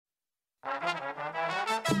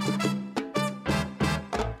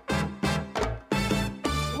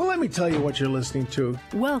Well, let me tell you what you're listening to.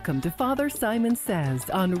 Welcome to Father Simon Says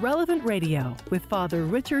on Relevant Radio with Father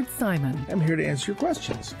Richard Simon. I'm here to answer your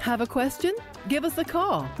questions. Have a question? Give us a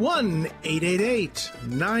call.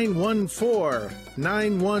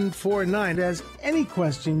 1-888-914-9149. Ask any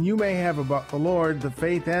question you may have about the Lord, the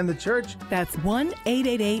faith, and the church. That's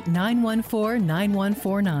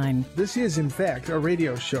 1-888-914-9149. This is, in fact, a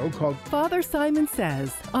radio show called Father Simon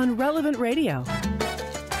Says on Relevant Radio.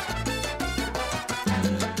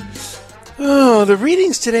 Oh, the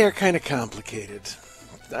readings today are kind of complicated.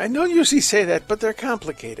 I don't usually say that, but they're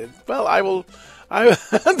complicated. Well,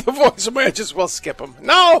 the voice of my just will skip them.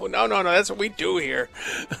 No, that's what we do here.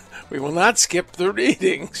 We will not skip the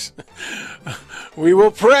readings. We will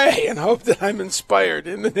pray and hope that I'm inspired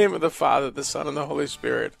in the name of the Father, the Son, and the Holy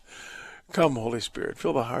Spirit. Come, Holy Spirit,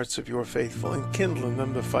 fill the hearts of your faithful and kindle in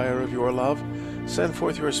them the fire of your love. Send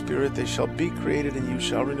forth your Spirit, they shall be created, and you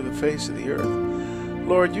shall renew the face of the earth.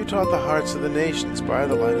 Lord, you taught the hearts of the nations by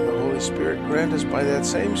the light of the Holy Spirit. Grant us by that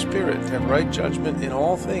same Spirit to have right judgment in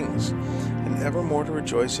all things, and evermore to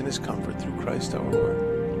rejoice in his comfort through Christ our Lord.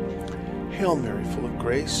 Hail Mary, full of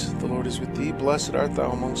grace, the Lord is with thee. Blessed art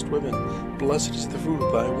thou amongst women. Blessed is the fruit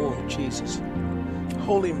of thy womb, Jesus.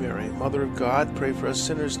 Holy Mary, Mother of God, pray for us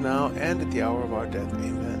sinners now and at the hour of our death.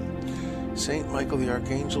 Amen. Saint Michael the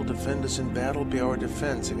Archangel, defend us in battle, be our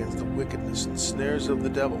defense against the wickedness and snares of the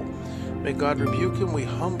devil. May God rebuke him, we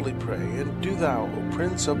humbly pray. And do thou, O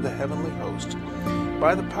Prince of the heavenly host,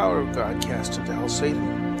 by the power of God cast into hell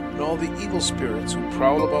Satan and all the evil spirits who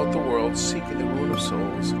prowl about the world seeking the ruin of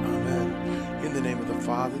souls. Amen. In the name of the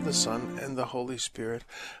Father, the Son, and the Holy Spirit.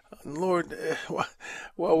 Lord,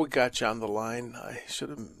 well, we got you on the line. I should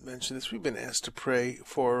have mentioned this. We've been asked to pray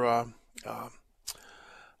for,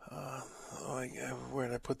 where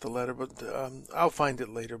did I put the letter? But I'll find it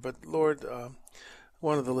later. But Lord,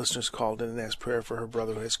 one of the listeners called in and asked prayer for her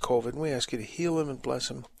brother who has COVID, and we ask you to heal him and bless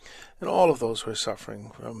him, and all of those who are suffering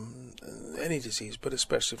from any disease, but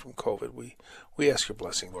especially from COVID. We ask your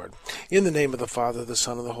blessing, Lord. In the name of the Father, the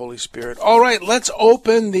Son, and the Holy Spirit. All right, let's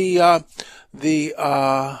open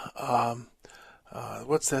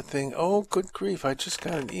what's that thing? Oh, good grief, I just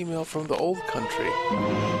got an email from the old country.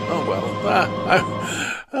 Oh, well,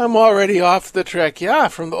 I'm already off the track. Yeah,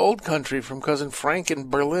 from the old country, from Cousin Frank in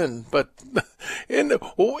Berlin. But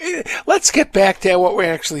let's get back to what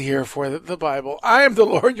we're actually here for, the Bible. I am the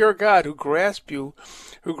Lord your God who grasp your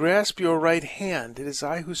right hand. It is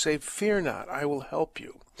I who say, fear not, I will help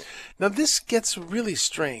you. Now this gets really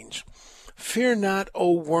strange. Fear not,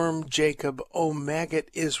 O worm Jacob, O maggot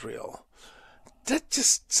Israel. That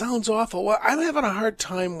just sounds awful. Well, I'm having a hard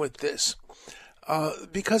time with this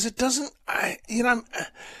because it doesn't. I'm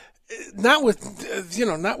not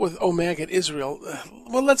with O maggot Israel.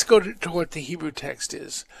 Well, let's go to what the Hebrew text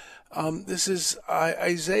is. This is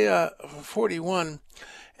Isaiah 41,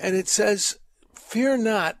 and it says, "Fear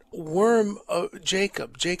not, worm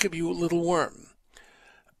Jacob, Jacob, you little worm."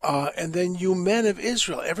 And then you men of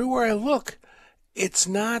Israel. Everywhere I look, it's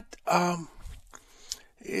not.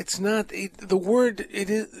 It's not the word.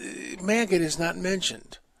 Maggot is not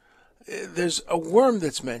mentioned. There's a worm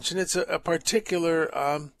that's mentioned. It's a particular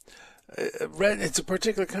It's a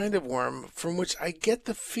particular kind of worm from which I get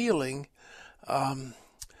the feeling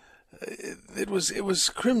it was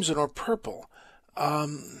crimson or purple. I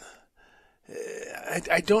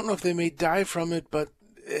don't know if they may die from it, but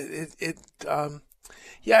it did.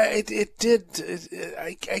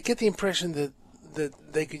 I get the impression that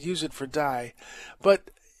they could use it for dye,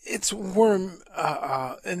 but it's worm,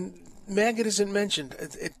 and maggot isn't mentioned.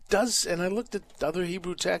 It does, and I looked at other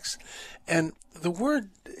Hebrew texts, and the word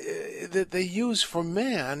that they use for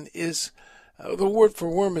man is, the word for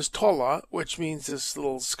worm is tola, which means this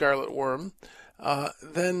little scarlet worm.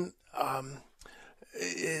 Then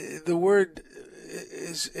the word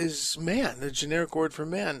is man, the generic word for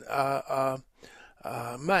man,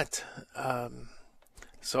 mat.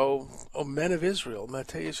 So, men of Israel,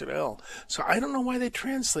 Matei Yisrael. So I don't know why they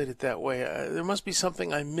translate it that way. There must be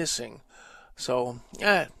something I'm missing. So,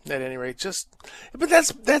 at any rate, but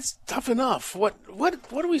that's tough enough. What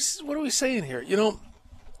are we saying here? You know,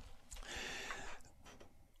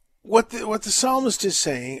 what the psalmist is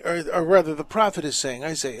saying, or rather the prophet is saying,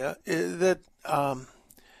 Isaiah, is that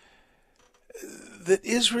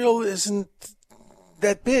Israel isn't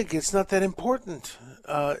that big. It's not that important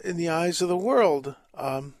in the eyes of the world.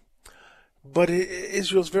 But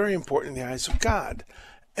Israel's very important in the eyes of God.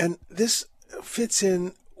 And this fits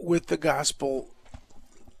in with the gospel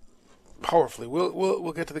powerfully.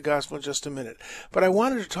 We'll get to the gospel in just a minute. But I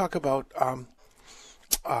wanted to talk about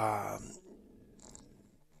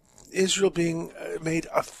Israel being made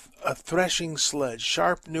a threshing sledge,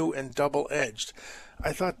 sharp, new, and double-edged.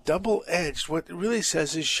 I thought double-edged, what it really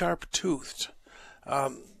says is sharp-toothed.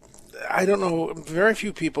 I don't know, very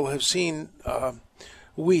few people have seen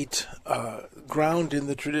wheat ground in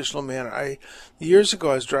the traditional manner. Years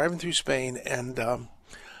ago, I was driving through Spain, and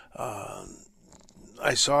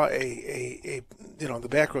I saw the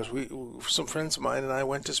back roads. Some friends of mine and I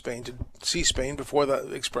went to Spain to see Spain before the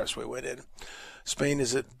expressway went in. Spain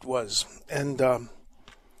as it was. And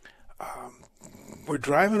we're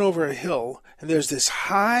driving over a hill, and there's this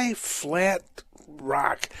high, flat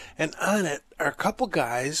rock, and on it are a couple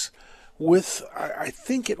guys with, I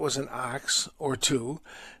think it was an ox or two,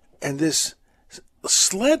 and this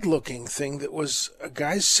sled-looking thing that was a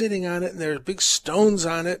guy sitting on it, and there are big stones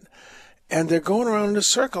on it, and they're going around in a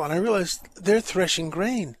circle, and I realized they're threshing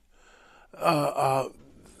grain.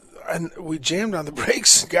 And we jammed on the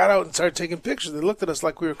brakes, got out and started taking pictures. They looked at us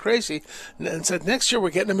like we were crazy and said, next year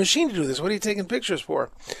we're getting a machine to do this. What are you taking pictures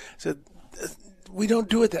for? I said, we don't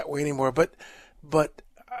do it that way anymore. But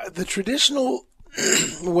the traditional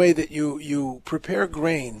way that you prepare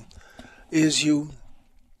grain is you,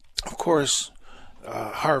 of course,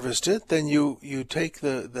 harvest it. Then you take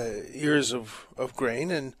the ears of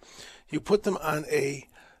grain and you put them on a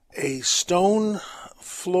stone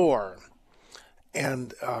floor.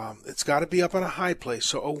 And it's got to be up on a high place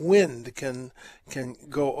so a wind can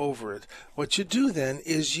go over it. What you do then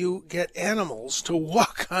is you get animals to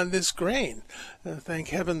walk on this grain. Thank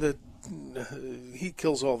heaven that he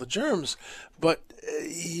kills all the germs. But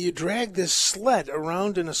you drag this sled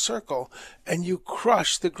around in a circle and you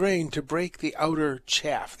crush the grain to break the outer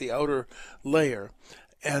chaff, the outer layer.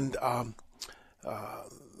 And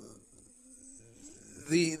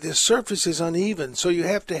the surface is uneven, so you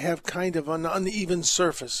have to have kind of an uneven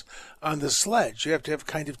surface on the sledge. You have to have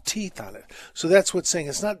kind of teeth on it. So that's what's saying.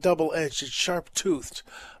 It's not double-edged, it's sharp-toothed,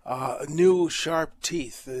 new sharp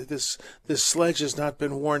teeth. This sledge has not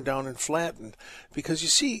been worn down and flattened because you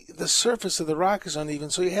see the surface of the rock is uneven,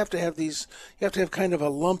 so you have to have kind of a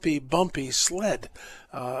lumpy, bumpy sled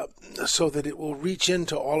so that it will reach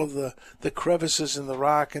into all of the crevices in the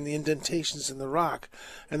rock and the indentations in the rock.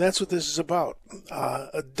 And that's what this is about.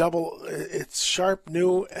 It's sharp,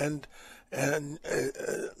 new, and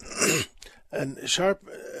sharp,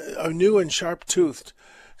 new and sharp toothed.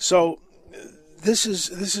 So this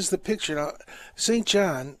is the picture. Now, St.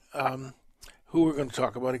 John, who we're going to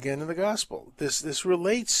talk about again in the Gospel, this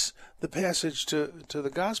relates the passage to the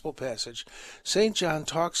Gospel passage. St. John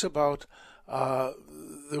talks about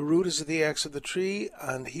the root is the axe of the tree,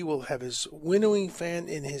 and he will have his winnowing fan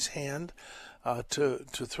in his hand to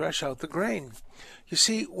thresh out the grain. You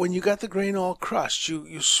see, when you got the grain all crushed,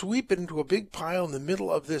 you sweep it into a big pile in the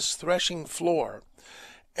middle of this threshing floor.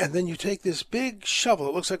 And then you take this big shovel,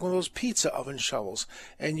 it looks like one of those pizza oven shovels,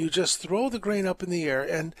 and you just throw the grain up in the air.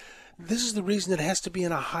 And this is the reason it has to be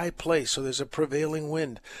in a high place, so there's a prevailing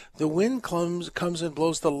wind. The wind comes and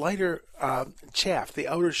blows the lighter chaff, the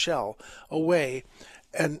outer shell, away,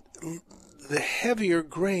 and the heavier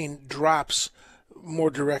grain drops more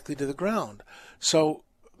directly to the ground. So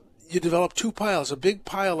you develop two piles, a big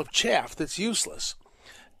pile of chaff that's useless,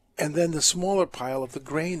 and then the smaller pile of the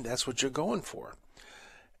grain, that's what you're going for.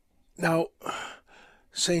 Now,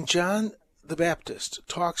 St. John the Baptist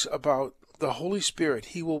talks about the Holy Spirit.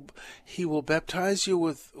 He will baptize you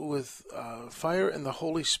with fire and the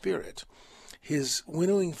Holy Spirit. His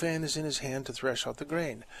winnowing fan is in his hand to thresh out the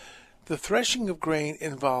grain. The threshing of grain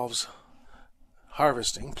involves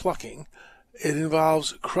harvesting, plucking. It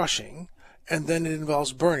involves crushing, and then it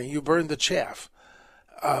involves burning. You burn the chaff.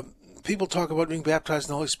 People talk about being baptized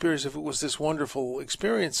in the Holy Spirit as if it was this wonderful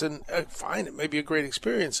experience, and fine, it may be a great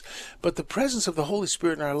experience, but the presence of the Holy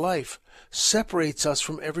Spirit in our life separates us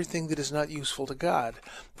from everything that is not useful to God.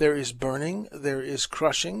 There is burning, there is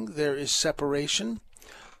crushing, there is separation,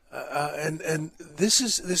 and this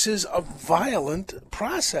is a violent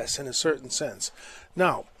process in a certain sense.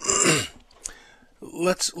 Now,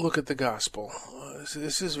 let's look at the gospel.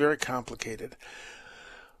 This is very complicated.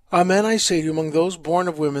 Amen, I say to you, among those born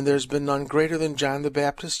of women there has been none greater than John the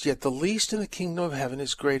Baptist, yet the least in the kingdom of heaven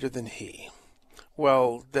is greater than he.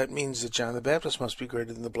 Well, that means that John the Baptist must be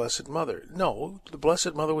greater than the Blessed Mother. No, the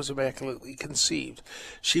Blessed Mother was immaculately conceived.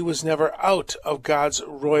 She was never out of God's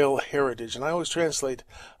royal heritage. And I always translate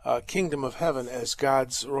kingdom of heaven as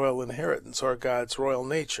God's royal inheritance or God's royal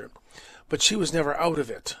nature. But she was never out of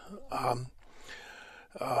it.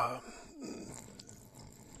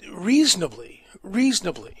 Reasonably,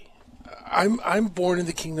 I'm born in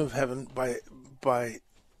the kingdom of heaven by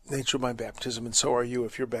nature of my baptism, and so are you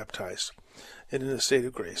if you're baptized and in a state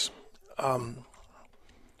of grace.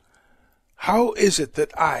 How is it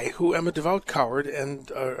that I, who am a devout coward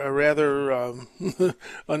and a rather an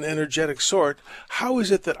energetic sort, how is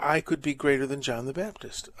it that I could be greater than John the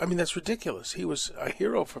Baptist? I mean, that's ridiculous. He was a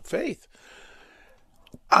hero for faith.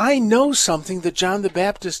 I know something that John the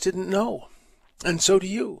Baptist didn't know, and so do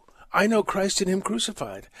you. I know Christ and Him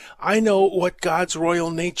crucified. I know what God's royal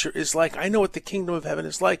nature is like. I know what the kingdom of heaven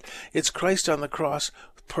is like. It's Christ on the cross,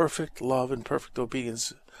 perfect love and perfect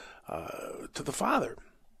obedience to the Father.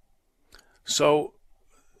 So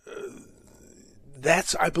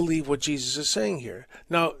that's, I believe, what Jesus is saying here.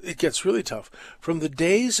 Now, it gets really tough. From the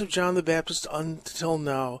days of John the Baptist until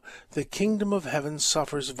now, the kingdom of heaven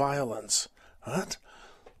suffers violence. What?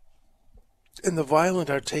 And the violent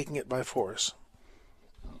are taking it by force.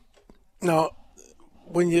 Now,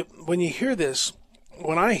 when you hear this,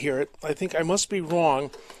 when I hear it, I think I must be wrong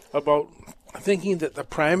about thinking that the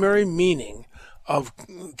primary meaning of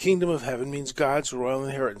kingdom of heaven means God's royal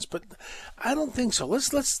inheritance, but I don't think so.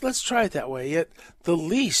 Let's try it that way. Yet the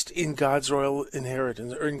least in God's royal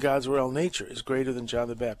inheritance or in God's royal nature is greater than John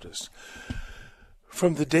the Baptist.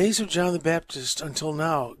 From the days of John the Baptist until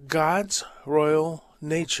now, God's royal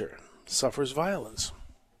nature suffers violence.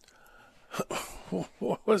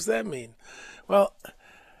 What does that mean? Well,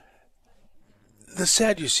 the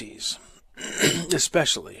Sadducees,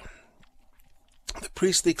 especially the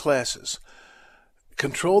priestly classes,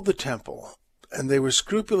 controlled the temple, and they were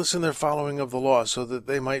scrupulous in their following of the law so that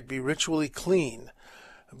they might be ritually clean.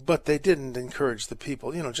 But they didn't encourage the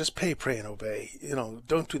people, just pay, pray, and obey.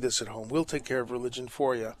 Don't do this at home. We'll take care of religion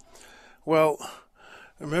for you. Well,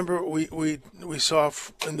 remember we saw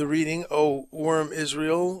in the reading, oh, worm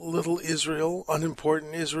Israel, little Israel,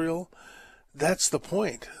 unimportant Israel. That's the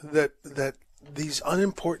point, that these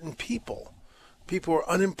unimportant people are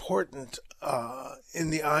unimportant in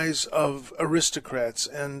the eyes of aristocrats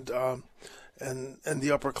and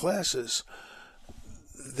the upper classes.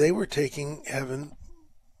 They were taking heaven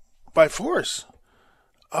by force.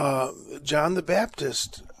 John the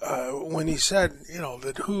Baptist, when he said,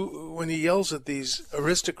 when he yells at these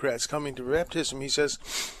aristocrats coming to baptism, he says,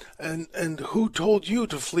 and who told you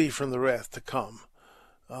to flee from the wrath to come?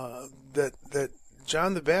 That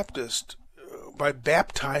John the Baptist, by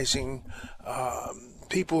baptizing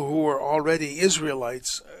people who were already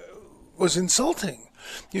Israelites, was insulting.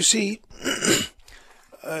 You see,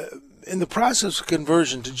 in the process of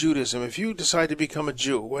conversion to Judaism, if you decide to become a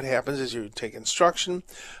Jew, what happens is you take instruction,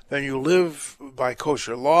 then you live by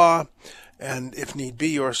kosher law, and if need be,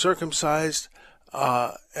 you are circumcised,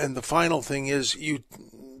 and the final thing is you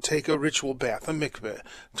take a ritual bath, a mikveh,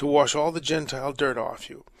 to wash all the Gentile dirt off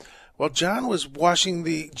you. Well, John was washing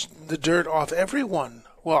the dirt off everyone.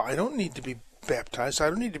 Well, I don't need to be baptized. I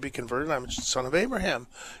don't need to be converted. I'm a son of Abraham.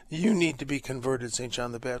 You need to be converted, St.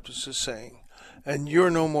 John the Baptist is saying. And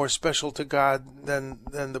you're no more special to God than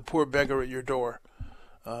the poor beggar at your door.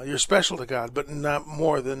 You're special to God, but not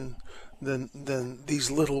more than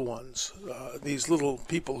these little ones, these little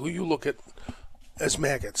people who you look at as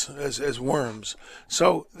maggots, as worms.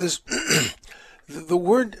 So this the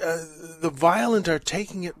word, the violent are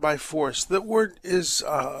taking it by force. The word is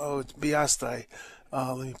it's biastai.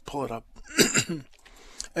 Let me pull it up.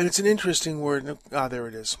 And it's an interesting word. There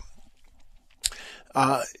it is.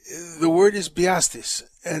 The word is biastis,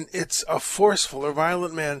 and it's a forceful or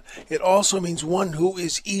violent man. It also means one who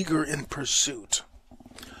is eager in pursuit.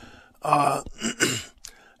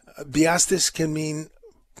 Biastis can mean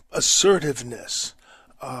assertiveness.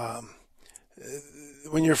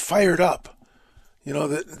 When you're fired up,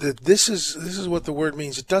 that this is what the word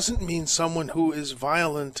means. It doesn't mean someone who is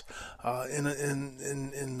violent in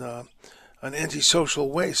an antisocial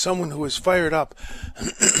way, someone who is fired up,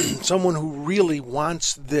 someone who really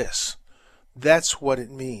wants this. That's what it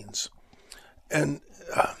means. And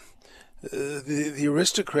the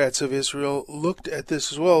aristocrats of Israel looked at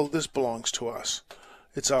this as well. This belongs to us.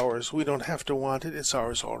 It's ours. We don't have to want it. It's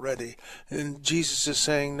ours already. And Jesus is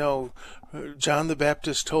saying, no, John the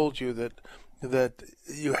Baptist told you that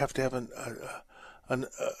you have to have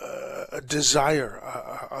a desire,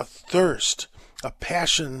 a thirst, a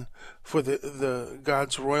passion for the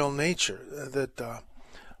God's royal nature, that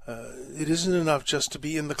it isn't enough just to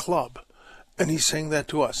be in the club. And he's saying that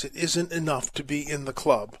to us. It isn't enough to be in the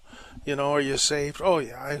club. Are you saved? Oh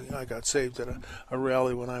yeah, I got saved at a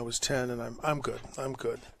rally when I was 10, and I'm good. I'm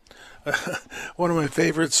good. One of my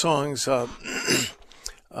favorite songs. I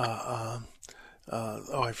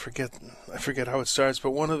forget how it starts,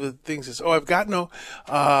 but one of the things is, I've got no.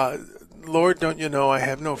 Lord, don't you know I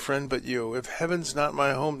have no friend but you? If heaven's not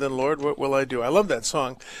my home, then Lord, what will I do? I love that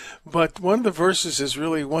song. But one of the verses is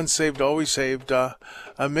really once saved, always saved. I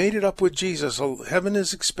made it up with Jesus. Heaven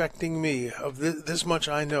is expecting me. Of this much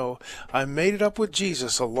I know. I made it up with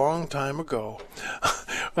Jesus a long time ago.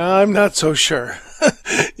 I'm not so sure.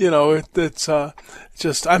 It's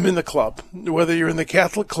just I'm in the club. Whether you're in the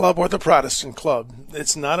Catholic club or the Protestant club,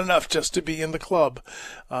 it's not enough just to be in the club.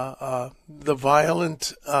 The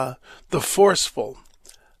violent, the forceful,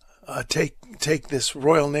 take this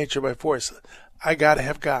royal nature by force. I gotta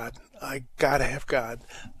have God. I gotta have God.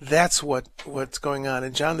 That's what's going on.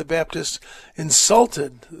 And John the Baptist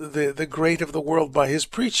insulted the great of the world by his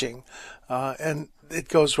preaching, and it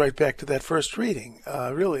goes right back to that first reading.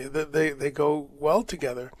 Really, they go well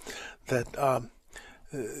together. That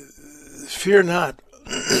fear not,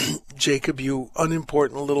 Jacob, you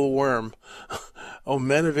unimportant little worm. O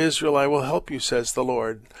men of Israel, I will help you, says the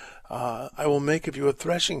Lord. I will make of you a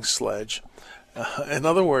threshing sledge. In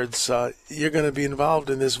other words, you're going to be involved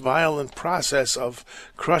in this violent process of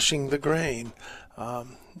crushing the grain.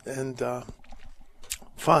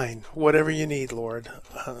 Fine, whatever you need, Lord.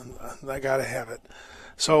 I got to have it.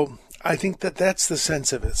 So I think that's the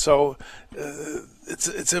sense of it. So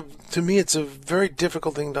to me, it's a very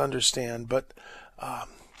difficult thing to understand. But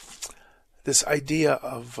this idea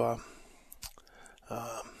of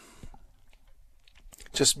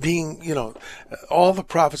just being, all the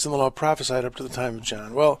prophets in the law prophesied up to the time of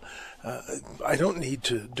John. Well, I don't need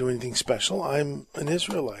to do anything special. I'm an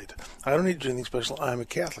Israelite. I don't need to do anything special. I'm a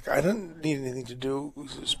Catholic. I don't need anything to do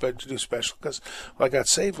special because I got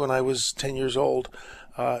saved when I was 10 years old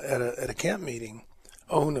at a camp meeting.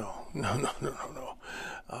 Oh, no.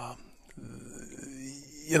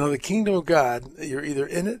 The kingdom of God, you're either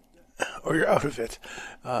in it or you're out of it.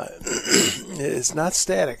 It's not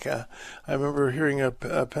static. I remember hearing a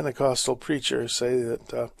Pentecostal preacher say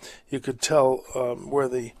that you could tell where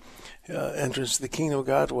the entrance to the kingdom of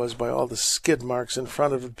God was by all the skid marks in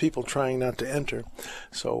front of the people trying not to enter.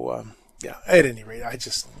 So, at any rate,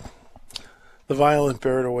 the violent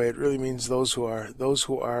bear it away. It really means those who are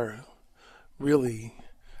really,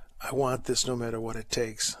 I want this no matter what it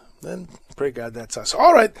takes. Then pray God that's us.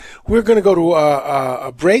 All right, we're going to go to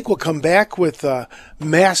a break. We'll come back with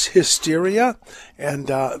mass hysteria, and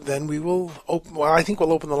then we will open. Well, I think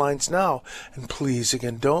we'll open the lines now. And please,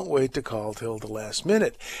 again, don't wait to call till the last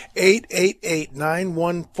minute.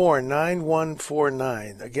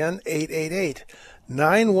 888-914-9149. Again,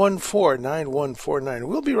 888-914-9149.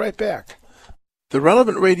 We'll be right back. The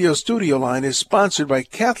Relevant Radio studio line is sponsored by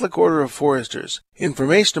Catholic Order of Foresters.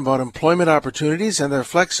 Information about employment opportunities and their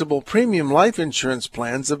flexible premium life insurance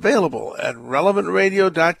plans available at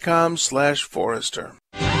relevantradio.com/forester.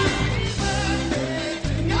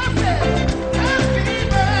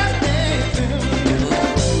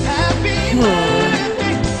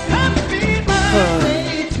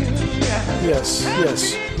 Yes,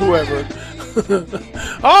 whoever.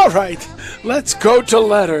 All right, let's go to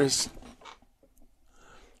letters.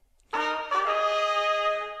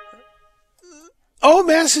 Oh,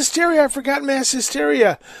 mass hysteria. I forgot mass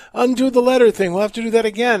hysteria. Undo the letter thing. We'll have to do that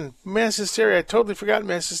again. Mass hysteria. I totally forgot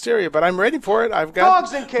mass hysteria, but I'm ready for it. I've got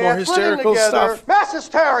dogs and cats more hysterical stuff. Mass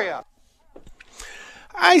hysteria.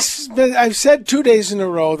 I've said 2 days in a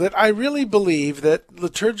row that I really believe that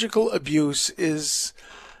liturgical abuse is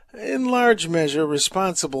in large measure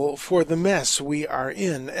responsible for the mess we are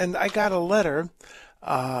in. And I got a letter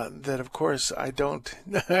that, of course, I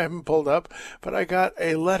haven't pulled up, but I got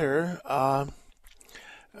a letter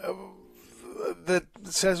that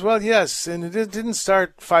says, well, yes, and it didn't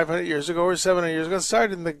start 500 years ago or 700 years ago. It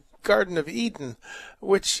started in the Garden of Eden,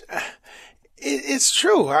 which it's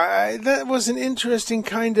true. That was an interesting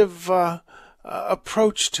kind of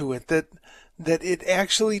approach to it, that it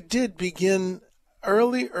actually did begin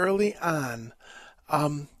early on.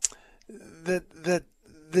 That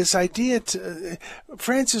this idea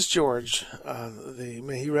Francis George,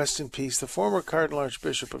 may he rest in peace, the former Cardinal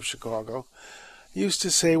Archbishop of Chicago, used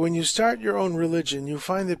to say, when you start your own religion, you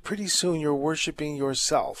find that pretty soon you're worshiping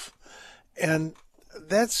yourself. And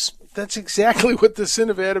that's exactly what the sin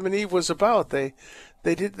of Adam and Eve was about. They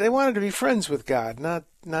wanted to be friends with God, not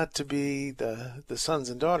to be the sons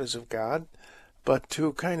and daughters of God, but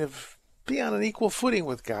to kind of be on an equal footing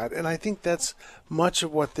with God. And I think that's much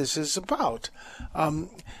of what this is about. What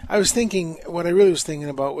I really was thinking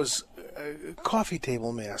about was coffee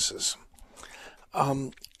table masses.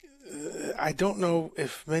 I don't know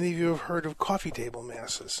if many of you have heard of coffee table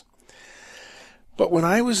masses. But when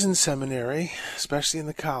I was in seminary, especially in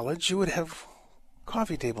the college, you would have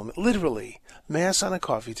coffee table. Literally, Mass on a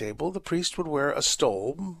coffee table. The priest would wear a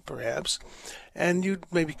stole, perhaps, and you'd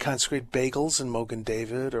maybe consecrate bagels and Mogan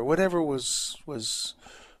David or whatever was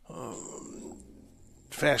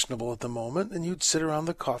fashionable at the moment, and you'd sit around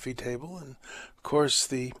the coffee table, and of course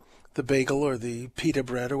the bagel or the pita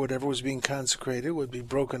bread or whatever was being consecrated would be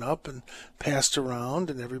broken up and passed around,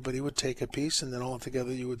 and everybody would take a piece, and then all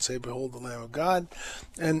together you would say, "Behold the Lamb of God."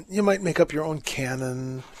 And you might make up your own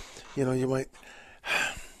canon. You might...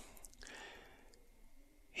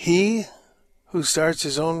 He who starts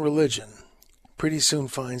his own religion pretty soon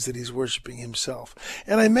finds that he's worshiping himself.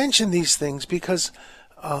 And I mention these things because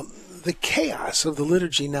the chaos of the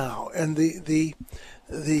liturgy now and the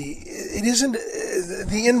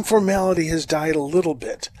informality has died a little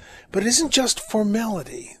bit, but it isn't just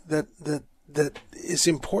formality that is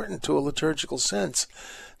important to a liturgical sense.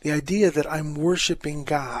 The idea that I'm worshiping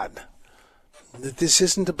God, that this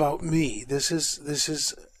isn't about me. This is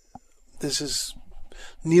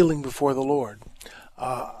kneeling before the Lord.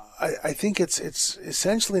 I think it's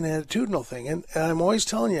essentially an attitudinal thing, and I'm always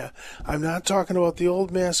telling you, I'm not talking about the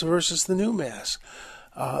old Mass versus the new Mass.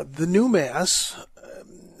 The new Mass,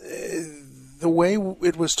 the way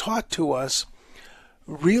it was taught to us,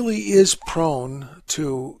 really is prone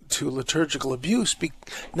to liturgical abuse,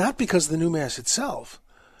 not because of the new Mass itself,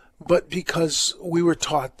 but because we were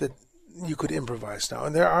taught that you could improvise now.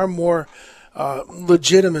 And there are more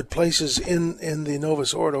legitimate places in the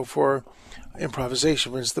Novus Ordo for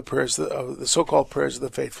improvisation. For instance, the prayers, the so-called prayers of the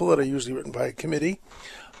faithful that are usually written by a committee.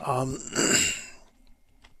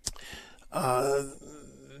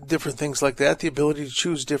 Different things like that, the ability to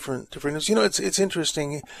choose different. It's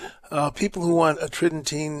interesting. People who want a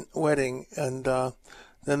Tridentine wedding, and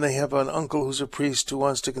then they have an uncle who's a priest who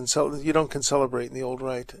wants to concelebrate. You don't concelebrate in the old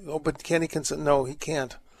rite. Oh, but can he concelebrate? No, he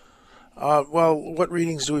can't. Well, what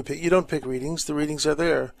readings do we pick? You don't pick readings. The readings are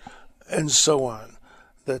there, and so on.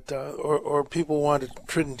 That or people want a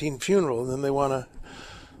Tridentine funeral, and then they want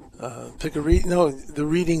to pick a read. No, the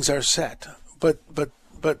readings are set. But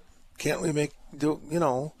can't we there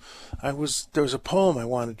was a poem I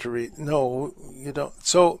wanted to read. No, you don't.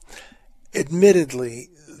 So, admittedly,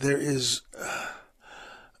 there is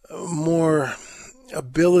more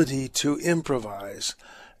ability to improvise,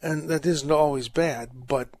 and that isn't always bad,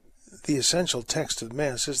 but the essential text of the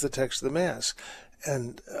Mass is the text of the Mass.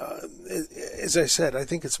 And as I said, I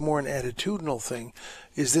think it's more an attitudinal thing.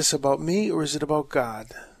 Is this about me or is it about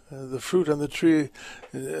God? The fruit on the tree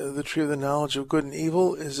of the knowledge of good and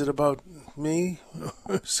evil, is it about me,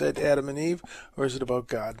 said Adam and Eve, or is it about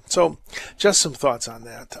God? So, just some thoughts on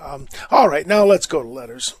that. All right, now let's go to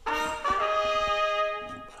letters.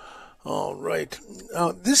 All right.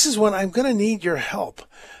 Now, this is when I'm going to need your help.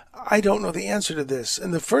 I don't know the answer to this.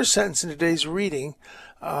 In the first sentence in today's reading,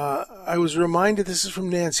 I was reminded, this is from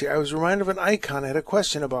Nancy, I was reminded of an icon I had a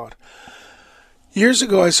question about. Years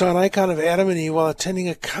ago, I saw an icon of Adam and Eve while attending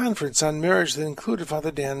a conference on marriage that included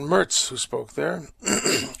Father Dan Mertz, who spoke there.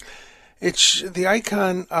 The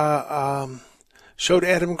icon showed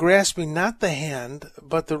Adam grasping not the hand,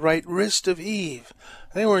 but the right wrist of Eve.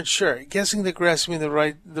 They weren't sure. Guessing that grasping the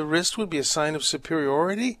wrist would be a sign of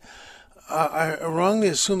superiority. I wrongly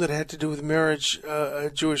assumed that it had to do with marriage,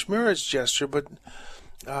 a Jewish marriage gesture, but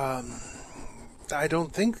I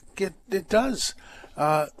don't think it does.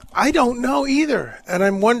 I don't know either, and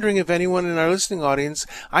I'm wondering if anyone in our listening audience.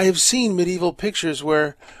 I have seen medieval pictures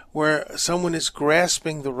where someone is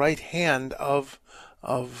grasping the right hand of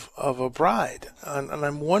a bride, and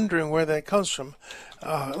I'm wondering where that comes from.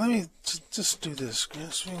 Let me just do this.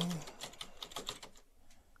 Grasping.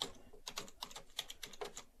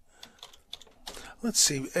 Let's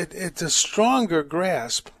see. It's a stronger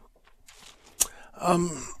grasp.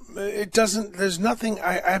 It doesn't. There's nothing.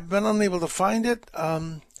 I've been unable to find it.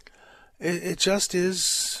 It just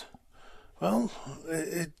is. Well,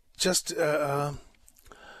 it just.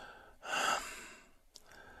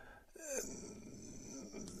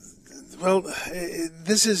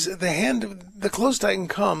 This is the hand. The closest I can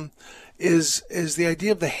come is the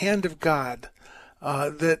idea of the hand of God.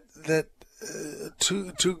 To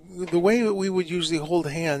the way that we would usually hold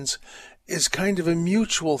hands is kind of a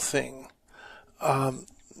mutual thing.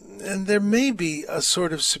 And there may be a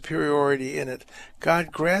sort of superiority in it.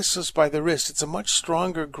 God grasps us by the wrist. It's a much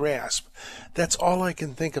stronger grasp. That's all I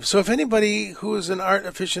can think of. So if anybody who is an art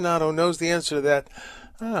aficionado knows the answer to that,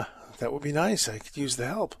 that would be nice. I could use the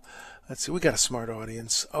help. Let's see. We got a smart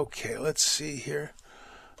audience. Okay, let's see here.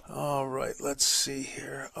 All right, let's see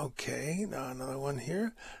here. Okay, now another one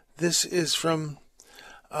here. This is from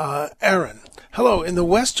Aaron. Hello. In the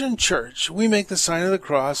Western Church, we make the sign of the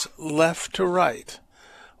cross left to right.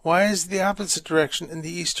 Why is the opposite direction in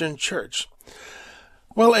the Eastern Church?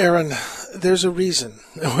 Well, Aaron, there's a reason,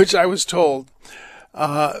 which I was told.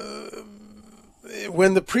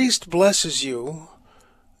 When the priest blesses you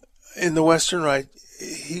in the Western Rite,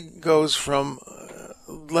 he goes from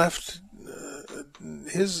left,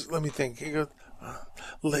 let me think, he goes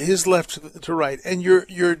his left to right, and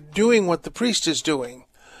you're doing what the priest is doing.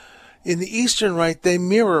 In the Eastern Rite, they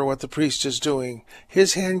mirror what the priest is doing.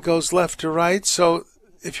 His hand goes left to right, so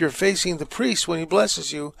if you're facing the priest when he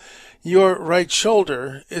blesses you, your right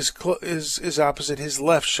shoulder is opposite his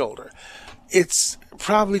left shoulder. It's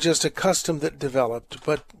probably just a custom that developed,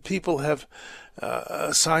 but people have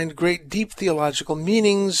assigned great deep theological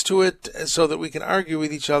meanings to it so that we can argue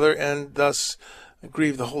with each other and thus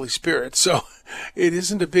grieve the Holy Spirit. So it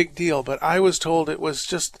isn't a big deal, but I was told it was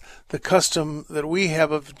just the custom that we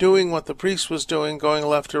have of doing what the priest was doing, going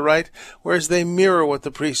left to right, whereas they mirror what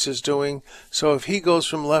the priest is doing. So if he goes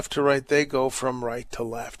from left to right, they go from right to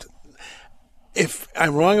left. If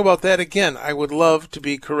I'm wrong about that, again, I would love to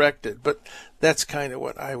be corrected, but that's kind of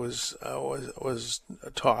what I was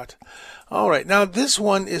taught. All right, now this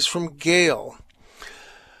one is from Gail.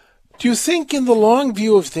 Do you think in the long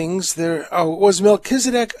view of things was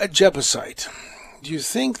Melchizedek a Jebusite? Do you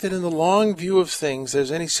think that in the long view of things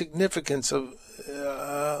there's any significance of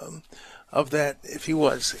that if he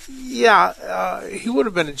was? Yeah, he would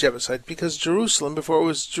have been a Jebusite because Jerusalem, before it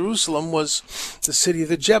was Jerusalem, was the city of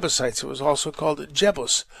the Jebusites. It was also called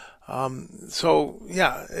Jebus.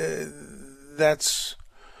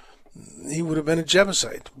 He would have been a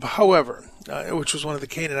Jebusite. However, which was one of the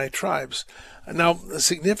Canaanite tribes. Now, the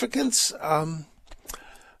significance,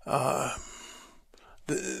 the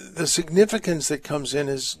significance that comes in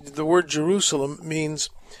is the word Jerusalem means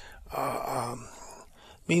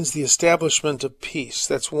the establishment of peace.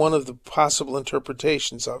 That's one of the possible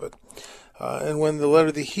interpretations of it. And when the letter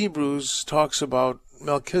of the Hebrews talks about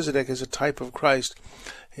Melchizedek as a type of Christ,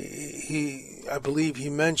 I believe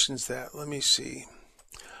he mentions that. Let me see.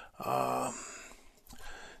 Well,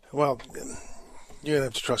 you're going to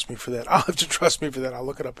have to trust me for that. I'll have to trust me for that. I'll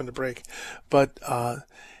look it up in the break. But the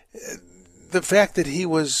fact that he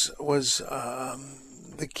was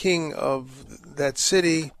the king of that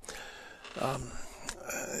city,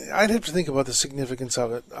 I'd have to think about the significance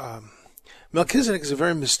of it. Melchizedek is a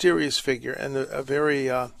very mysterious figure and a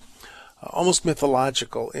very almost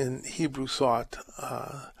mythological in Hebrew thought.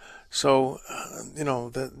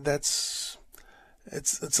 That's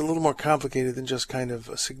it's a little more complicated than just kind of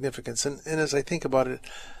a significance. And as I think about it,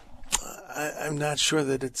 I'm not sure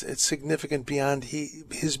that it's significant beyond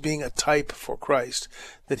his being a type for Christ,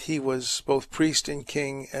 that he was both priest and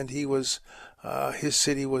king, and he was his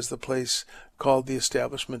city was the place called the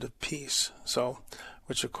establishment of peace. So,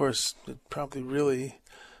 which of course it probably really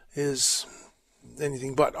is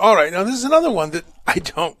anything but. All right, now this is another one that I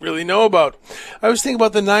don't really know about. I was thinking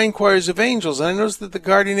about the 9 choirs of angels, and I noticed that the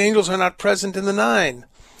guardian angels are not present in the 9.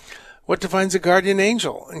 What defines a guardian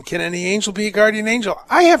angel? And can any angel be a guardian angel?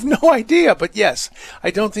 I have no idea, but yes, I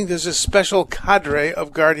don't think there's a special cadre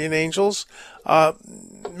of guardian angels.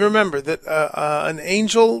 Remember that an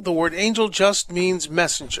angel, the word angel just means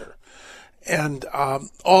messenger. And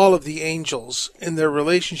all of the angels in their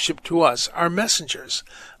relationship to us are messengers.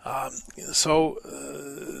 So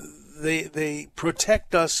they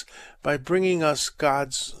protect us by bringing us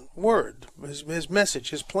God's word, his message,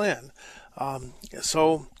 his plan. I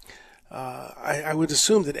would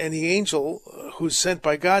assume that any angel who's sent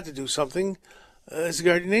by God to do something is a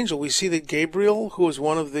guardian angel. We see that Gabriel, who was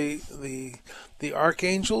one of the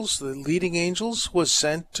archangels, the leading angels, was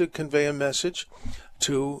sent to convey a message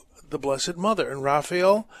to the Blessed Mother. And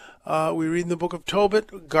Raphael, we read in the book of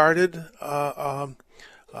Tobit, guarded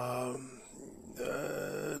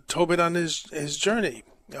Tobit on his journey.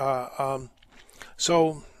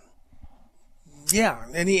 So, yeah,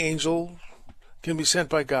 any angel can be sent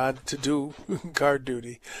by God to do guard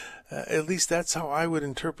duty. At least that's how I would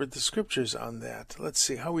interpret the scriptures on that. Let's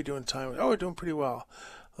see, how are we doing time? Oh, we're doing pretty well.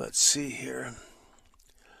 Let's see here.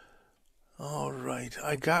 All right,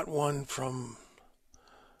 I got one from...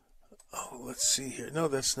 Oh, let's see here. No,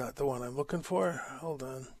 that's not the one I'm looking for. Hold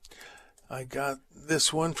on. I got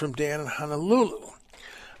this one from Dan in Honolulu.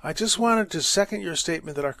 I just wanted to second your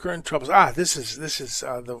statement that our current troubles... This is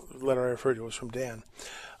the letter I referred to was from Dan.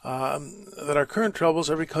 That our current troubles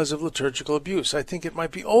are because of liturgical abuse. I think it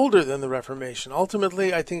might be older than the Reformation.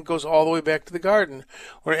 Ultimately, I think it goes all the way back to the garden,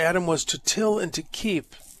 where Adam was to till and to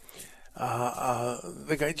keep.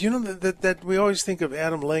 The guy, do you know that we always think of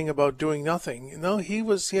Adam laying about doing nothing? He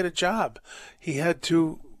had a job. He had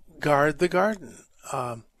to guard the garden.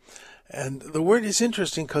 And the word is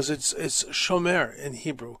interesting because it's shomer in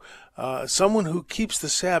Hebrew. Someone who keeps the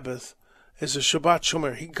Sabbath is a Shabbat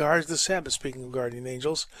shomer. He guards the Sabbath, speaking of guardian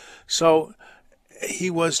angels. So he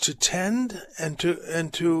was to tend and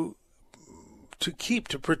to keep,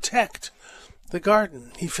 to protect the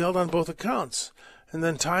garden. He failed on both accounts. And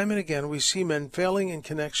then time and again we see men failing in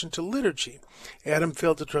connection to liturgy. Adam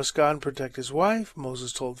failed to trust God and protect his wife.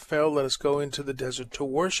 Moses told Pharaoh, "Let us go into the desert to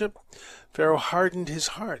worship." Pharaoh hardened his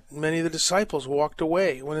heart. Many of the disciples walked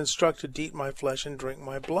away when instructed to eat my flesh and drink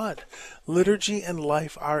my blood. Liturgy and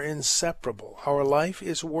life are inseparable. Our life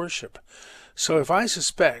is worship. So if I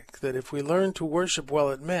suspect that if we learn to worship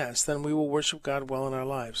well at Mass, then we will worship God well in our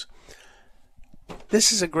lives.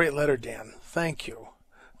 This is a great letter, Dan. Thank you.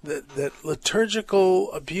 That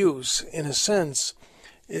liturgical abuse, in a sense,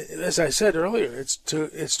 as I said earlier, it's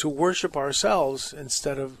to worship ourselves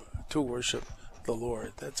instead of to worship the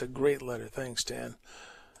Lord. That's a great letter. Thanks, Dan.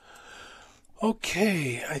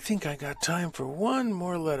 Okay, I think I got time for one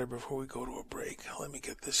more letter before we go to a break. Let me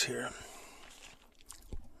get this here.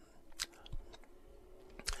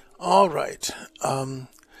 All right.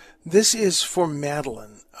 This is for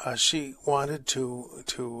Madeline. She wanted to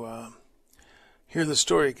hear the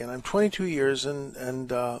story again. I'm 22 years,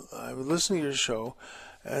 and I was listening to your show,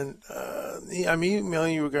 and I'm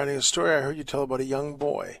emailing you regarding a story I heard you tell about a young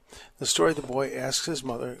boy. The story, the boy asks his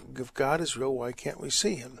mother, "If God is real, why can't we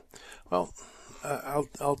see him?" Well,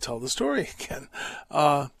 I'll tell the story again.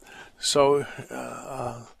 The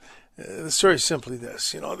story is simply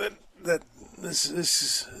this: that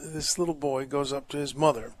this little boy goes up to his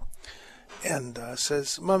mother and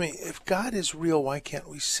says, "Mommy, if God is real, why can't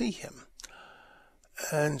we see him?"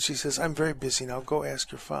 And she says, "I'm very busy now. Go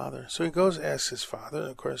ask your father." So he goes, asks his father. And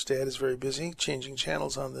of course, Dad is very busy changing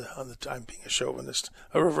channels on the. I'm being a chauvinist,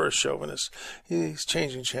 a reverse chauvinist. He's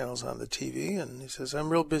changing channels on the TV, and he says, "I'm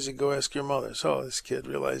real busy. Go ask your mother." So this kid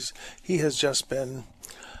realizes he has just been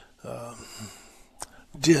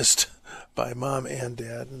dissed by Mom and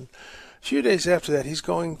Dad. And a few days after that, he's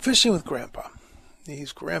going fishing with Grandpa.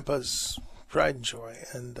 He's Grandpa's pride and joy,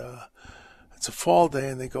 and it's a fall day,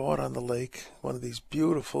 and they go out on the lake, one of these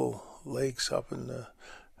beautiful lakes up in the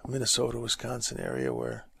Minnesota, Wisconsin area,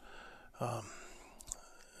 where on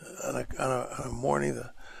a morning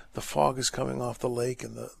the fog is coming off the lake,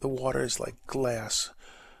 and the water is like glass.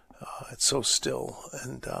 It's so still,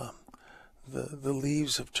 and the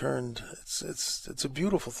leaves have turned. It's a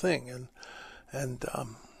beautiful thing, and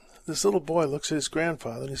this little boy looks at his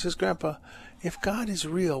grandfather and he says, "Grandpa, if God is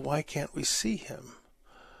real, why can't we see him?"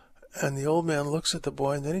 And the old man looks at the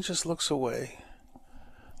boy, and then he just looks away.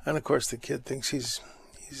 And of course, the kid thinks he's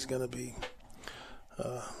going to be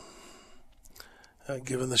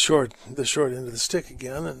given the short end of the stick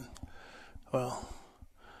again. And well,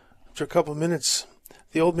 after a couple of minutes,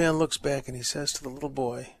 the old man looks back and he says to the little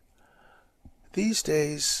boy, "These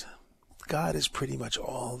days, God is pretty much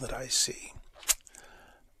all that I see.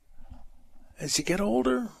 As you get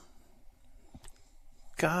older,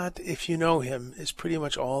 God, if you know him, is pretty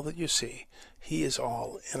much all that you see. He is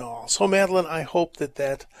all in all." So, Madeline, I hope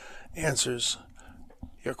that answers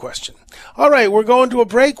your question. All right, we're going to a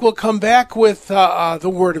break. We'll come back with the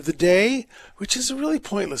word of the day, which is a really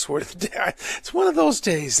pointless word of the day. It's one of those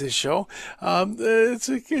days, this show.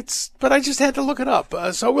 But I just had to look it up.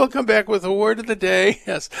 So we'll come back with the word of the day.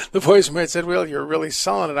 Yes, the voice might said, "Well, you're really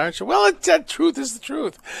selling it, aren't you?" Well, the truth is the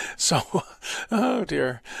truth. So, oh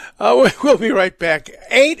dear. We'll be right back.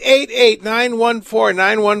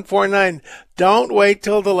 888-914-9149. Don't wait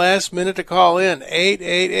till the last minute to call in.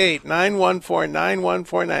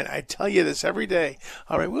 888-914-9149. I tell you this every day.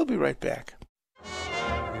 All right, we'll be right back.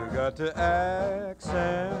 You got to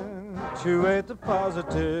accentuate the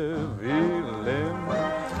positive feeling.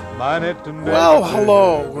 Well,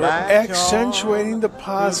 hello. We're accentuating the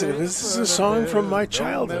positive. This is a song from my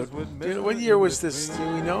childhood. What year was this? Do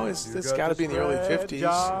we know? This got to be in the early 50s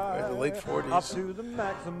or the late 40s.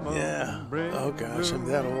 Yeah. Oh, gosh, I'm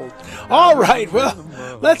that old. All right, well,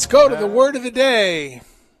 let's go to the word of the day.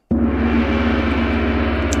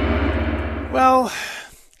 Well,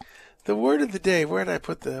 the word of the day, where did I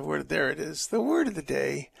put the word? There it is. The word of the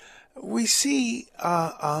day, we see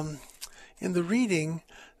in the reading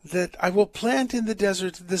that I will plant in the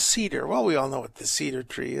desert the cedar. Well, we all know what the cedar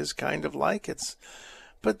tree is kind of like.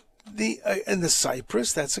 But and the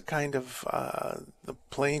cypress, that's a kind of the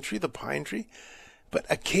plane tree, the pine tree. But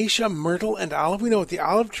acacia, myrtle, and olive, we know what the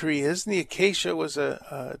olive tree is. And the acacia was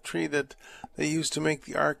a tree that they used to make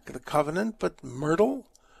the Ark of the Covenant. But myrtle?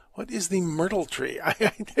 What is the myrtle tree? I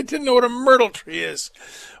didn't know what a myrtle tree is.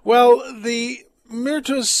 Well, the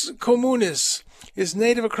Myrtus communis is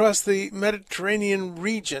native across the Mediterranean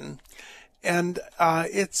region, and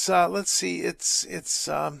it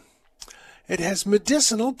has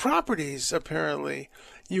medicinal properties. Apparently,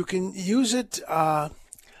 you can use it to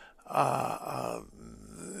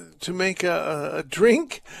make a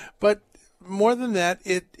drink, but more than that,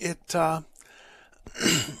 it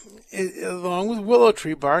along with willow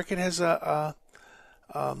tree bark, it has a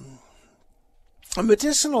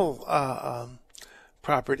medicinal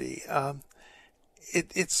property.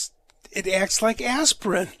 It acts like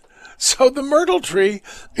aspirin. So the myrtle tree,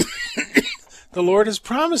 the Lord is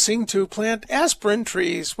promising to plant aspirin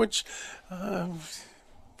trees, which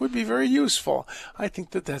would be very useful. I think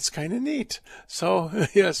that's kind of neat. So,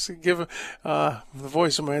 yes, give the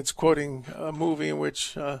voice of my head's quoting a movie in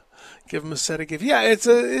which give him a sedative. Yeah, it's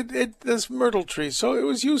this myrtle tree, so it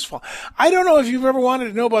was useful. I don't know if you've ever wanted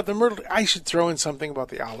to know about the myrtle. I should throw in something about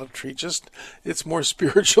the olive tree. Just it's more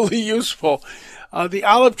spiritually useful. The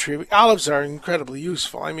olive tree, olives are incredibly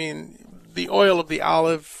useful. I mean, the oil of the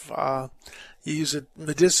olive, you use it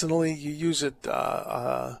medicinally. You use it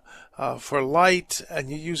for light, and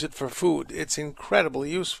you use it for food. It's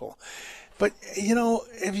incredibly useful. But,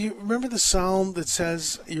 if you remember the psalm that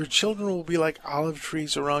says, your children will be like olive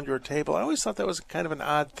trees around your table, I always thought that was kind of an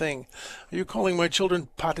odd thing. Are you calling my children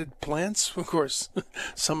potted plants? Of course,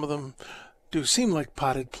 some of them do seem like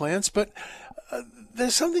potted plants, but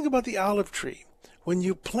there's something about the olive tree. When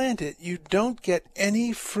you plant it, you don't get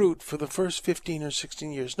any fruit for the first 15 or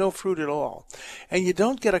 16 years, no fruit at all. And you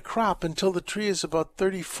don't get a crop until the tree is about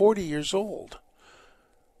 30, 40 years old.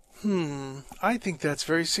 I think that's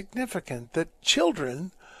very significant, that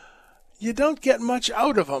children, you don't get much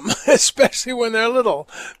out of them, especially when they're little.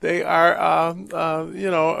 They are,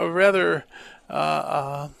 a rather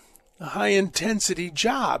high-intensity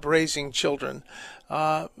job raising children.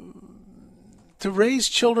 To raise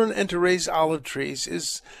children and to raise olive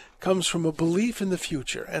trees comes from a belief in the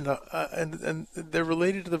future, and they're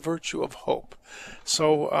related to the virtue of hope.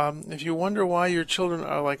 So if you wonder why your children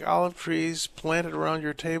are like olive trees planted around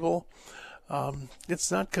your table,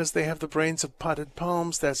 it's not because they have the brains of potted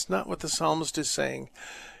palms. That's not what the psalmist is saying.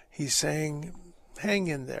 He's saying, hang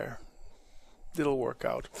in there. It'll work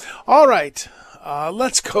out. All right,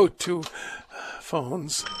 let's go to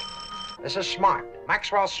phones. This is Smart,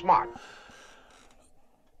 Maxwell Smart.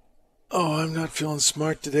 Oh, I'm not feeling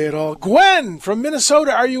smart today at all. Gwen from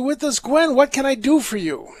Minnesota, are you with us? Gwen, what can I do for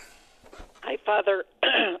you? Hi, Father.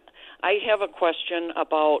 I have a question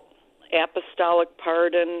about Apostolic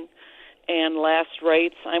Pardon and Last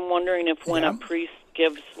Rites. I'm wondering if when a priest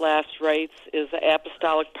gives Last Rites, is the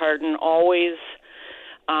Apostolic Pardon always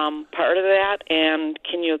part of that? And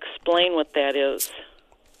can you explain what that is?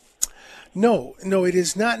 No, it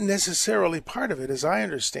is not necessarily part of it, as I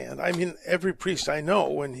understand. I mean, every priest I know,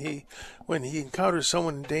 when he encounters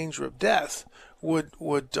someone in danger of death, would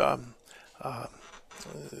do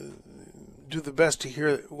the best to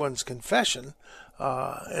hear one's confession,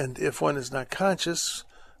 and if one is not conscious,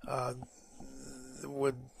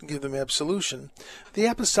 would give them absolution. The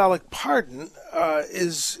Apostolic Pardon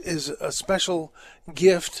is a special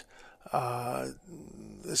gift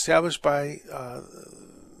established by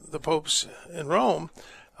the popes in Rome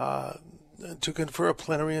to confer a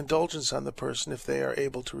plenary indulgence on the person if they are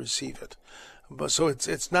able to receive it. But so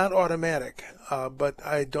it's not automatic. But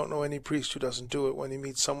I don't know any priest who doesn't do it when he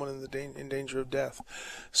meets someone in danger of death.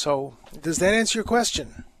 So does that answer your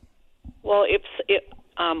question? Well,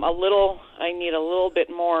 I need a little bit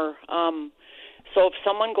more. So if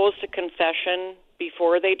someone goes to confession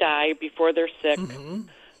before they die, before they're sick,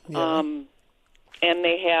 and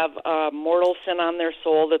they have a mortal sin on their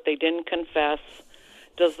soul that they didn't confess,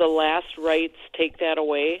 does the Last Rites take that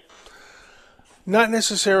away? Not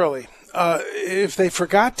necessarily. If they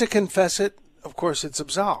forgot to confess it, of course it's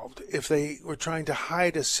absolved. If they were trying to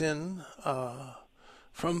hide a sin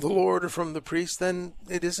from the Lord or from the priest, then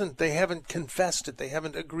it isn't. They haven't confessed it. They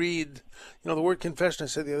haven't agreed. The word confession, I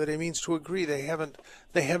said the other day, means to agree. They haven't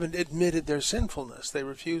admitted their sinfulness. They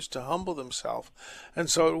refused to humble themselves, and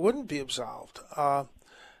so it wouldn't be absolved.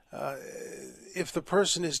 If the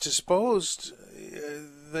person is disposed,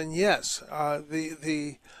 then yes.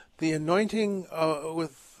 The anointing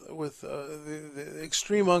with the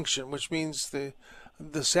extreme unction, which means the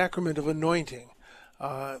sacrament of anointing,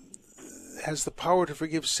 has the power to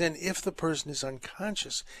forgive sin if the person is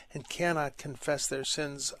unconscious and cannot confess their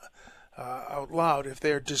sins out loud. If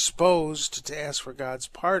they are disposed to ask for God's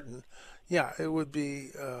pardon, it would be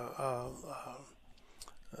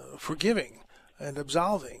forgiving and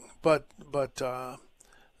absolving. But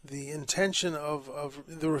the intention of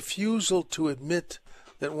the refusal to admit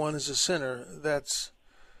that one is a sinner, that's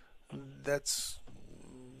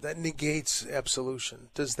that negates absolution.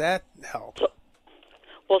 Does that help?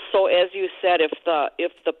 Well, so as you said, if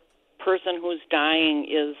the person who's dying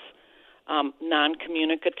is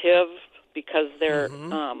non-communicative because they're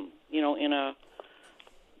in a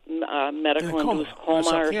medical induced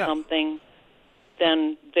coma or something,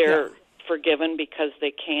 then they're forgiven because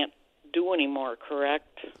they can't do anymore.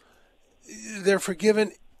 Correct? They're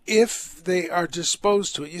forgiven if they are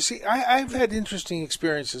disposed to it. You see, I've had interesting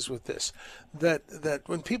experiences with this, that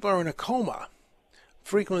when people are in a coma,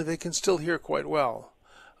 frequently they can still hear quite well.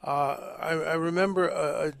 I remember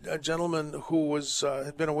a gentleman who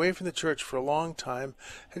had been away from the church for a long time,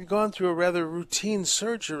 had gone through a rather routine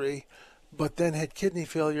surgery, but then had kidney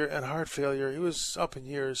failure and heart failure. He was up in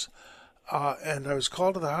years, and I was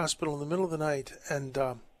called to the hospital in the middle of the night, and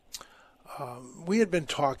we had been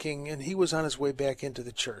talking, and he was on his way back into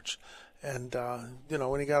the church. And,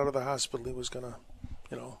 when he got out of the hospital, he was going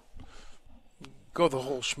to, go the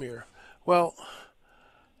whole schmear. Well,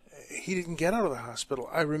 he didn't get out of the hospital.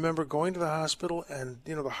 I remember going to the hospital, and,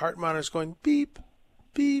 the heart monitor's going beep,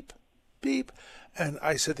 beep, beep. And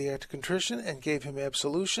I said the act of contrition and gave him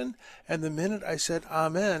absolution. And the minute I said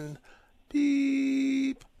amen,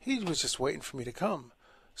 beep, he was just waiting for me to come.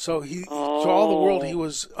 So to all the world, he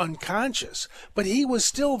was unconscious, but he was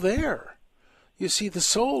still there. You see, the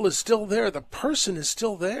soul is still there. The person is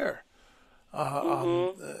still there.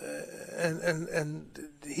 And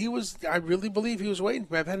he was, I really believe he was waiting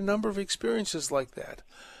for me. I've had a number of experiences like that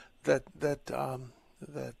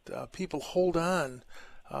people hold on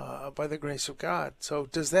by the grace of God. So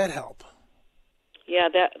does that help? Yeah,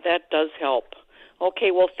 that does help. Okay,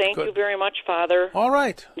 well, thank you very much, Father. All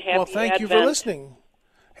right. Well, thank you for listening.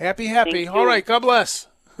 Happy. All right, God bless.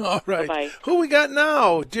 All right. Bye-bye. Who we got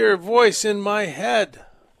now? Dear voice in my head.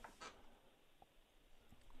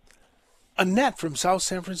 Annette from South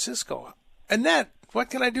San Francisco. Annette, what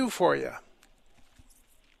can I do for you?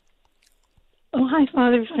 Oh, hi,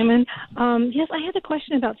 Father Simon. Yes, I had a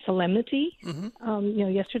question about solemnity.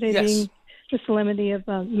 Yesterday being the solemnity of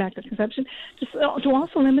Immaculate Conception. Do all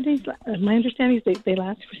solemnities, my understanding is they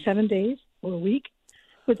last for 7 days or a week.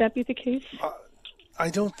 Would that be the case? I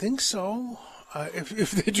don't think so.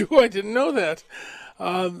 If they do, I didn't know that.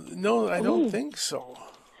 No, I don't think so.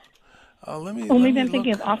 Maybe I'm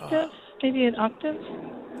thinking of octaves. Maybe an octave.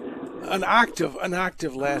 An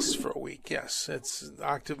octave lasts for a week. Yes,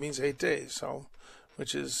 octave means 8 days, so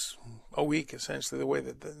which is a week essentially. The way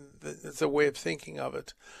it's a way of thinking of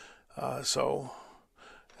it. Does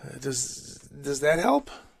that help?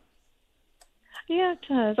 Yeah, it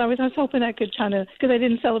does. I was hoping I could kind of, because I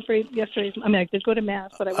didn't celebrate yesterday. I mean, I did go to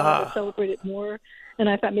Mass, but I wanted to celebrate it more. And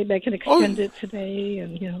I thought maybe I could extend it today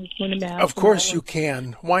and, go to Mass. Of course you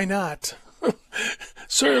can. Why not?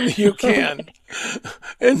 Certainly you can.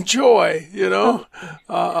 Enjoy, The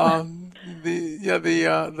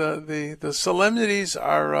solemnities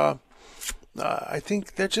are, I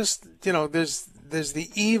think they're just, there's the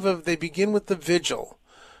eve of, they begin with the vigil.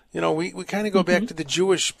 We kind of go back to the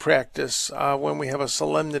Jewish practice when we have a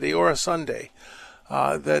solemnity or a Sunday,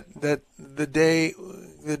 that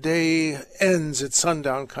the day ends at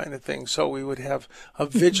sundown kind of thing. So we would have a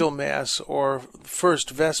vigil mass or first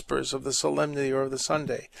vespers of the solemnity or of the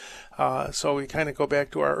Sunday. So we kind of go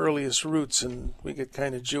back to our earliest roots, and we get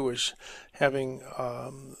kind of Jewish, having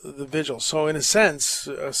the vigil. So in a sense,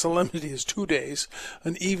 a solemnity is 2 days,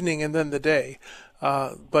 an evening and then the day,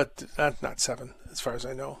 but not 7. As far as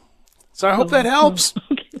I know. So I hope that helps.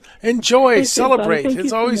 Enjoy, celebrate.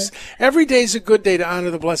 It's always, every day's a good day to honor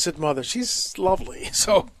the Blessed Mother. She's lovely.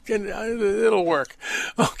 So it'll work.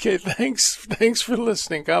 Okay, thanks for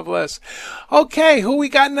listening. God bless. Okay, who we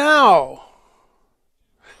got now?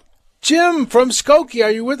 Jim from Skokie.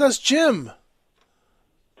 Are you with us, Jim?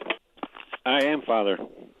 I am, Father.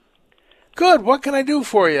 Good. What can I do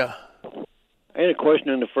for you? I had a question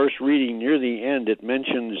in the first reading. Near the end, it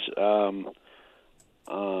mentions,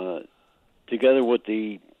 together with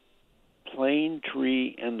the plane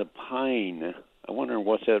tree and the pine. I wonder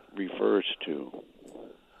what that refers to.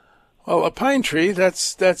 Well, a pine tree,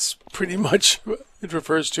 that's pretty much what it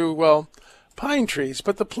refers to, pine trees.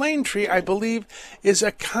 But the plane tree, I believe, is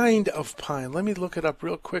a kind of pine. Let me look it up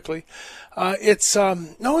real quickly. No, it's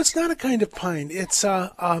not a kind of pine. It's,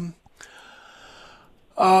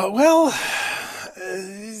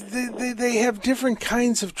 they have different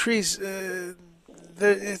kinds of trees.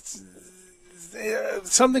 It's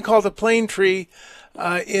something called a plane tree.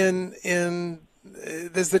 There's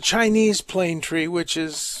the Chinese plane tree, which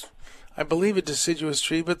is, I believe, a deciduous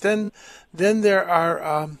tree. But then there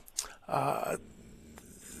are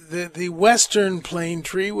the Western plane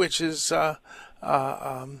tree, which is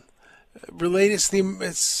related.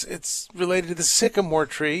 It's related to the sycamore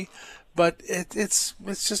tree, but it's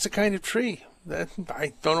just a kind of tree. That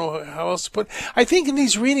I don't know how else to put. I think in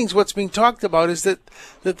these readings, what's being talked about is that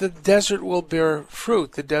the desert will bear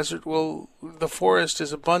fruit. The forest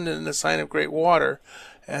is abundant in the sign of great water,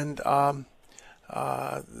 and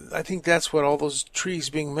I think that's what all those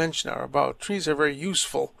trees being mentioned are about. Trees are very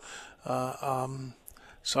useful.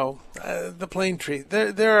 So the plane tree.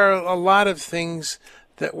 There are a lot of things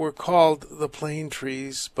that were called the plane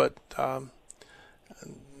trees, but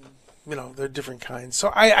they're different kinds.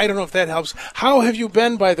 So I don't know if that helps. How have you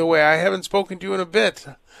been, by the way? I haven't spoken to you in a bit.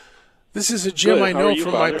 This is a Jim I know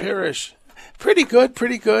from my parish. Pretty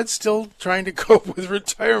good. Still trying to cope with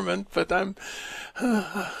retirement, but I'm.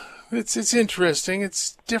 It's interesting.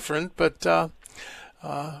 It's different, but there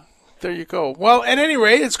you go. Well, at any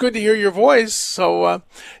rate, it's good to hear your voice. So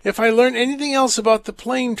if I learn anything else about the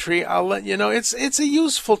plane tree, I'll let you know. It's a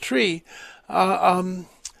useful tree.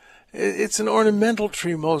 It's an ornamental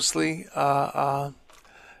tree mostly, and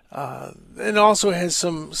also has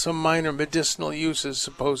some minor medicinal uses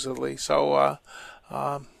supposedly. So,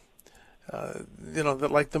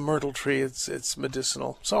 like the myrtle tree, it's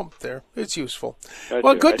medicinal. So there, it's useful. Gotcha.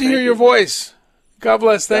 Well, good to hear your voice. God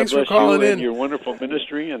bless. Thanks for calling in. Your wonderful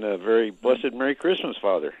ministry, and a very blessed Merry Christmas,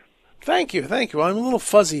 Father. Thank you. I'm a little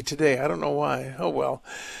fuzzy today. I don't know why. Oh, well.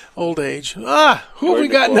 Old age. Who have we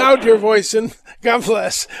got now, dear voice? God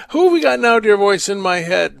bless. Who have we got now, dear voice, in my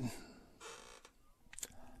head?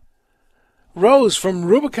 Rose from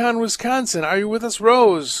Rubicon, Wisconsin. Are you with us,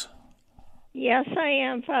 Rose? Yes, I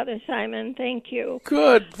am, Father Simon. Thank you.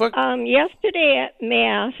 Good. Yesterday at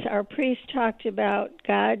Mass, our priest talked about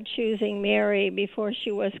God choosing Mary before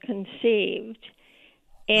she was conceived.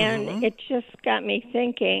 And it just got me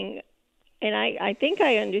thinking, and I think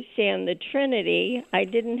I understand the Trinity. I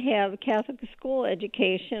didn't have Catholic school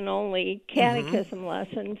education, only catechism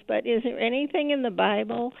lessons, but is there anything in the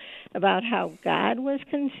Bible about how God was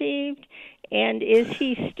conceived? And is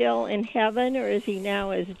he still in heaven, or is he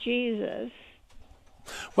now as Jesus?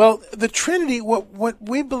 Well, the Trinity, what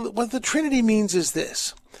the Trinity means is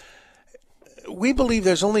this. We believe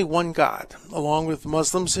there's only one God, along with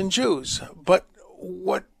Muslims and Jews. But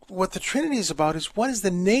what the Trinity is about is what is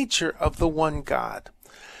the nature of the one God.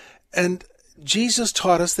 And Jesus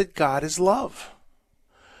taught us that God is love.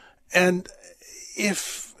 And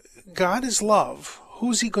if God is love,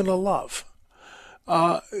 who's he going to love?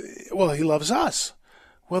 Well, he loves us.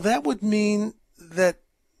 Well, that would mean that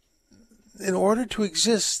in order to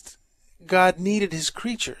exist, God needed his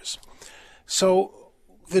creatures. So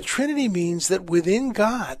the Trinity means that within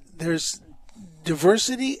God, there's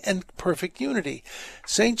diversity and perfect unity.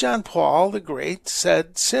 St. John Paul the Great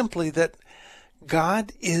said simply that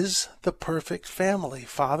God is the perfect family,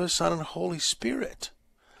 Father, Son, and Holy Spirit.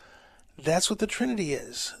 That's what the Trinity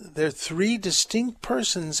is. They're three distinct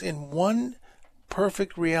persons in one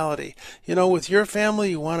perfect reality. With your family,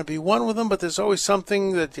 you want to be one with them, but there's always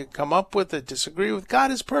something that you come up with that disagree with.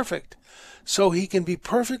 God is perfect. So he can be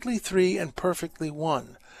perfectly three and perfectly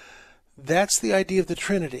one. That's the idea of the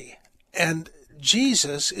Trinity. And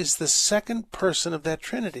Jesus is the second person of that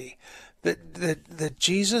Trinity. That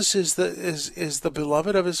Jesus is the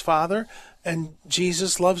beloved of his Father, and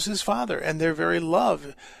Jesus loves his Father, and their very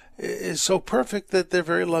love is so perfect that their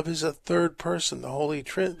very love is a third person, the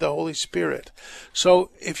Holy Spirit.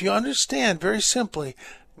 So if you understand very simply,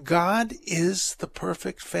 God is the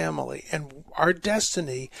perfect family, and our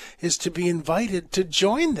destiny is to be invited to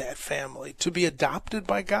join that family, to be adopted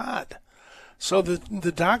by God. So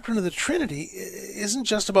the doctrine of the Trinity isn't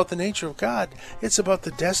just about the nature of God, it's about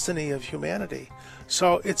the destiny of humanity.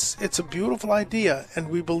 So it's a beautiful idea, and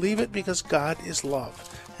we believe it because God is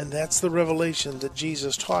love. And that's the revelation that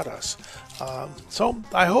Jesus taught us. So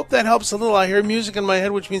I hope that helps a little. I hear music in my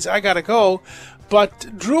head, which means I got to go.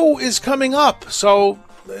 But Drew is coming up. So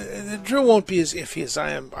Drew won't be as iffy as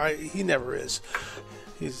I am. He never is.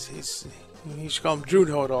 You should call him Drew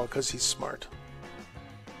Know-It-All because he's smart.